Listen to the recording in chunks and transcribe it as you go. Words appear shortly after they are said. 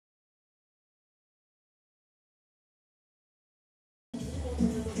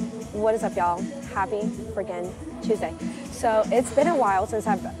What is up, y'all? Happy freaking Tuesday. So it's been a while since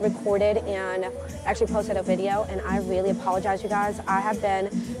I've recorded and actually posted a video, and I really apologize, you guys. I have been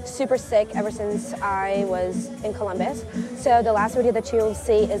super sick ever since I was in Columbus. So the last video that you'll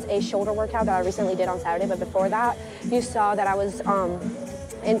see is a shoulder workout that I recently did on Saturday, but before that, you saw that I was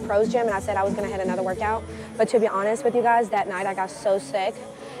in Pro's gym, and I said I was gonna hit another workout. But to be honest with you guys, that night I got so sick,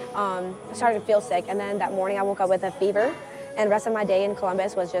 I started to feel sick, and then that morning I woke up with a fever, and the rest of my day in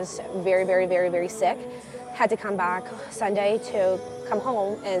Columbus was just very, very, very, very sick. Had to come back Sunday to come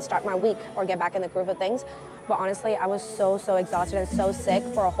home and start my week or get back in the groove of things. But honestly, I was so exhausted and so sick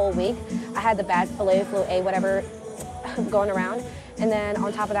for a whole week. I had the bad flu A, whatever, going around. And then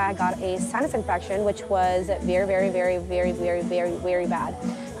on top of that, I got a sinus infection, which was very, very, very, very, very, very, very bad.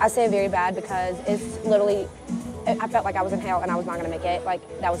 I say very bad because it's literally, I felt like I was in hell and I was not gonna make it. Like,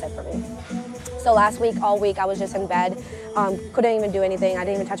 that was it for me. So last week, all week, I was just in bed. Couldn't even do anything. I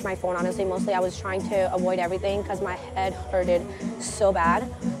didn't even touch my phone, honestly. Mostly I was trying to avoid everything because my head hurted so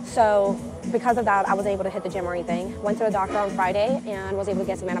bad. So because of that, I wasn't able to hit the gym or anything. Went to the doctor on Friday and was able to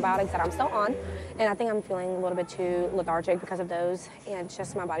get some antibiotics that I'm still on. And I think I'm feeling a little bit too lethargic because of those, and it's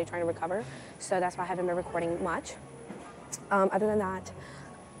just my body trying to recover. So that's why I haven't been recording much. Other than that,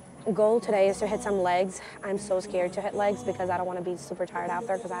 goal today is to hit some legs. I'm so scared to hit legs because I don't want to be super tired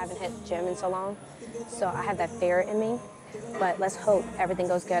after because I haven't hit gym in so long. So I have that fear in me. But let's hope everything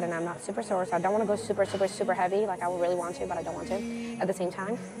goes good and I'm not super sore. So I don't want to go super heavy like I would really want to, but I don't want to at the same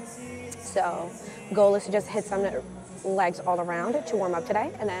time. So goal is to just hit some legs all around to warm up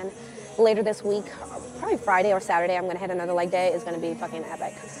today. And then later this week, probably Friday or Saturday, I'm going to hit another leg day. It's going to be fucking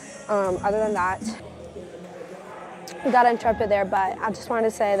epic. Other than that, we got interrupted there, but I just wanted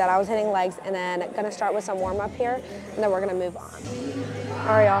to say that I was hitting legs and then gonna start with some warm up here, and then we're gonna move on.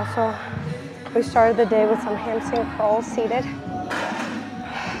 All right, y'all, so we started the day with some hamstring curls seated.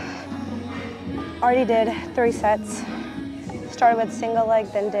 Already did 3 sets. Started with single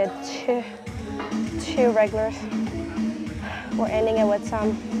leg, then did two regulars. We're ending it with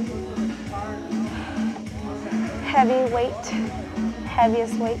some heavy weight,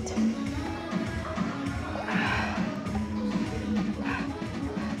 heaviest weight.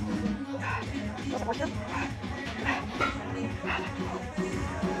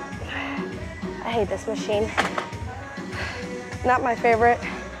 I hate this machine. Not my favorite,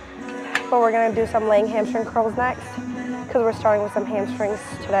 but we're gonna do some laying hamstring curls next because we're starting with some hamstrings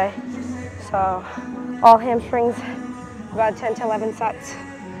today. So all hamstrings, about 10 to 11 sets,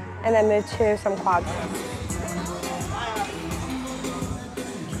 and then move to some quads.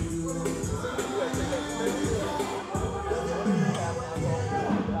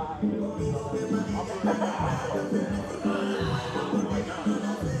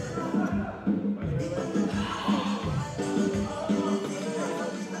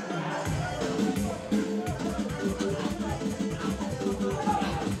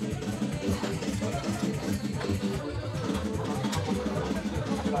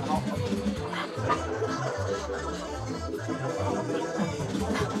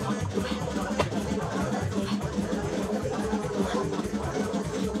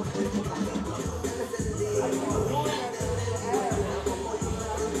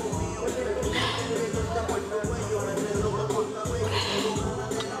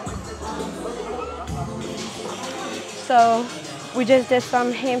 So we just did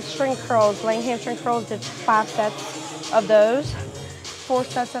some hamstring curls, laying hamstring curls, did 5 sets of those, 4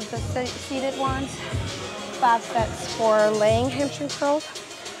 sets of the seated ones, 5 sets for laying hamstring curls.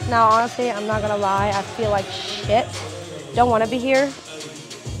 Now honestly, I'm not gonna lie, I feel like shit. Don't wanna be here.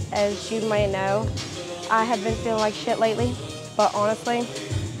 As you might know, I have been feeling like shit lately, but honestly,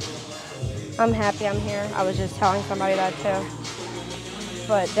 I'm happy I'm here. I was just telling somebody that too,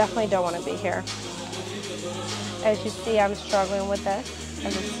 but definitely don't wanna be here. As you see, I'm struggling with this.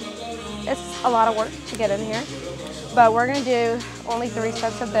 It's a lot of work to get in here. But we're gonna do only 3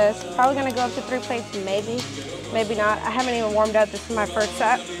 sets of this. Probably gonna go up to 3 plates, maybe, maybe not. I haven't even warmed up. This is my first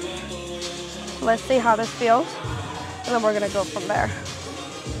set. Let's see how this feels. And then we're gonna go from there.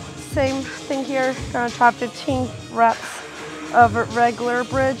 Same thing here, gonna try 15 reps of regular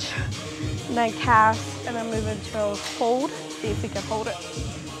bridge, and then cast, and then move into a hold. See if we can hold it.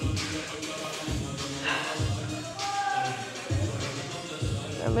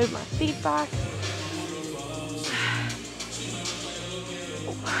 And move my feet back.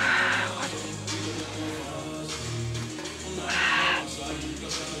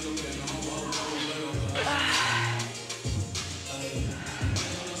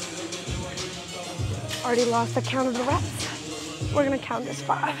 Already lost the count of the reps. We're gonna count this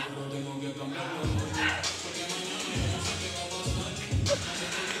 5.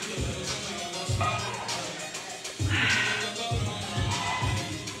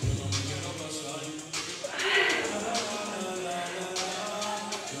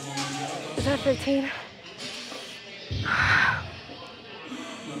 Is that 15?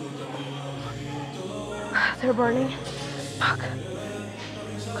 They're burning. Fuck.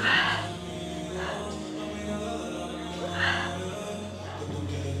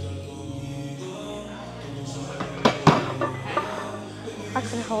 I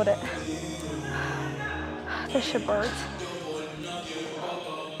couldn't hold it. This shit burns.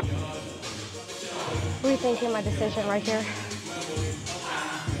 Rethinking my decision right here.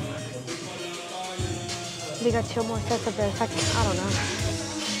 We got 2 more sets of this. I don't know.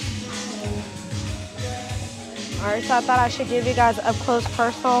 Alright, so I thought I should give you guys up close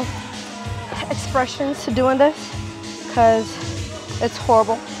personal expressions to doing this because it's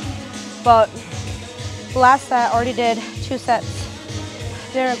horrible. But last set I already did 2 sets.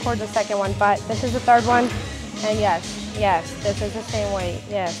 Didn't record the second one, but this is the third one. And yes, this is the same weight.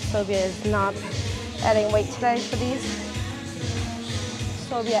 Yes, Sylvia is not adding weight today for these.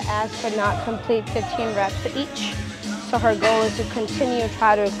 Sylvia asked to not complete 15 reps each. So her goal is to continue to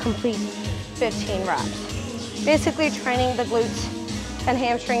try to complete 15 reps. Basically training the glutes and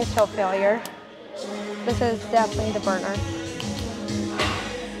hamstrings till failure. This is definitely the burner.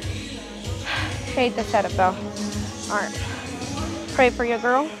 Hate the setup though. All right. Pray for your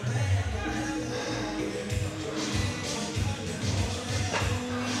girl.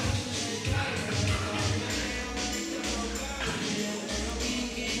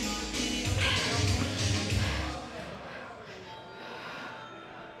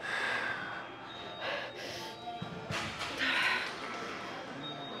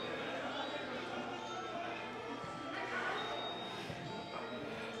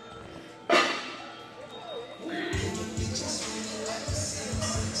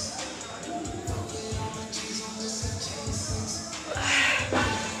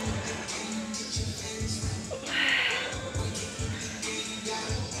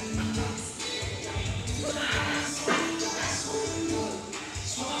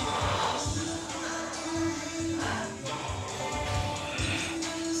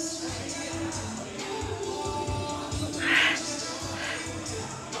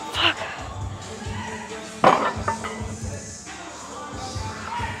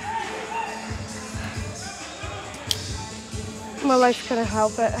 My legs couldn't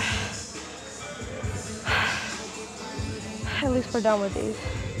help it. At least we're done with these.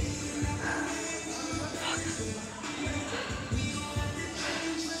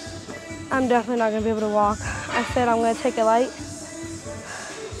 I'm definitely not gonna be able to walk. I said I'm gonna take it light.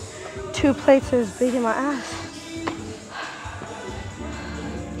 2 plates is beating my ass.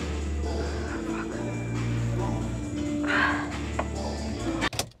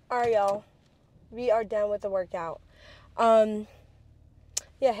 All right, y'all. We are done with the workout.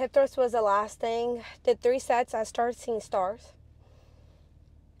 Yeah, hip thrust was the last thing. Did 3 sets. I started seeing stars.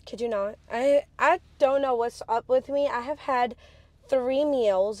 Kid you not. I don't know what's up with me. I have had 3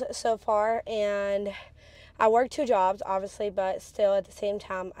 meals so far, and I work 2 jobs, obviously, but still at the same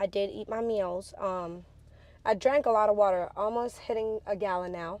time, I did eat my meals. I drank a lot of water, almost hitting a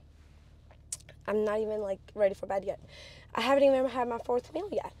gallon now. I'm not even like ready for bed yet. I haven't even had my 4th meal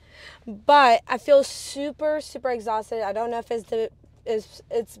yet. But I feel super, super exhausted. I don't know if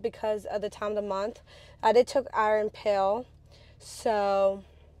it's because of the time of the month. I did take iron pill. So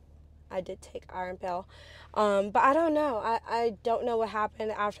I did take iron pill. But I don't know. I don't know what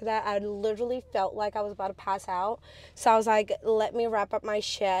happened after that. I literally felt like I was about to pass out. So I was like, let me wrap up my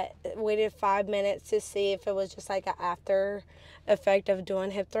shit. Waited 5 minutes to see if it was just like an after effect of doing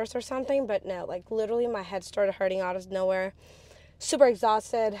hip thrust or something. But no, like literally my head started hurting out of nowhere. Super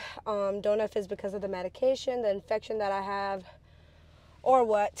exhausted. Don't know if it's because of the medication, the infection that I have, or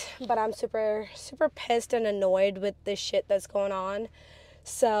what. But I'm super, super pissed and annoyed with this shit that's going on.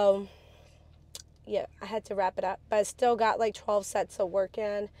 So yeah, I had to wrap it up, but I still got like 12 sets of work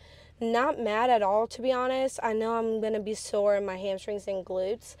in. Not mad at all, to be honest. I know I'm going to be sore in my hamstrings and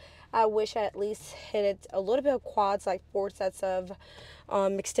glutes. I wish I at least hit it a little bit of quads, like 4 sets of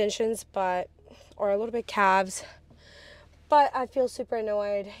extensions, or a little bit calves. But I feel super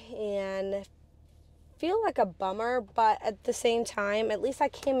annoyed and feel like a bummer, but at the same time, at least I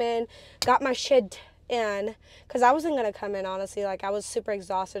came in, got my shit in, because I wasn't going to come in, honestly. Like, I was super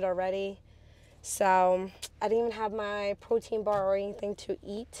exhausted already. So I didn't even have my protein bar or anything to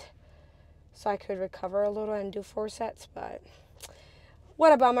eat, so I could recover a little and do 4 sets, but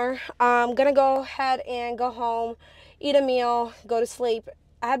what a bummer. I'm going to go ahead and go home, eat a meal, go to sleep.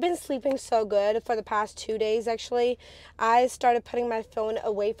 I've been sleeping so good for the past 2 days, actually. I started putting my phone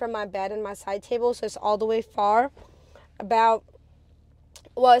away from my bed and my side table, so it's all the way far. Well,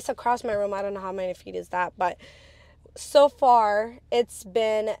 it's across my room. I don't know how many feet is that, but so far it's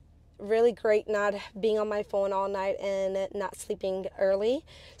been really great not being on my phone all night and not sleeping early.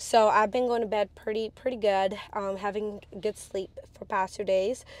 So I've been going to bed pretty good, having good sleep for past 2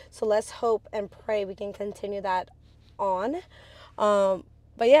 days. So let's hope and pray we can continue that on.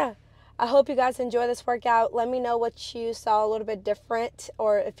 But yeah, I hope you guys enjoy this workout. Let me know what you saw a little bit different,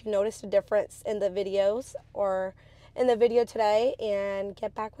 or if you noticed a difference in the videos or in the video today, and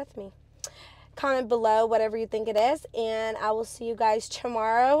get back with me. Comment below whatever you think it is, and I will see you guys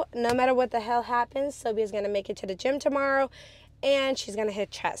tomorrow. No matter what the hell happens, Sylvia's going to make it to the gym tomorrow, and she's going to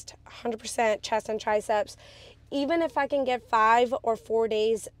hit chest. 100% chest and triceps. Even if I can get 5 or 4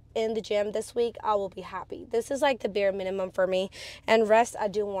 days in the gym this week, I will be happy. This is like the bare minimum for me, and rest, I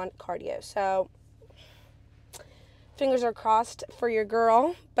do want cardio. So fingers are crossed for your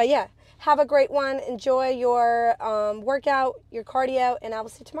girl. But yeah, have a great one. Enjoy your workout, your cardio, and I will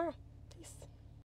see you tomorrow.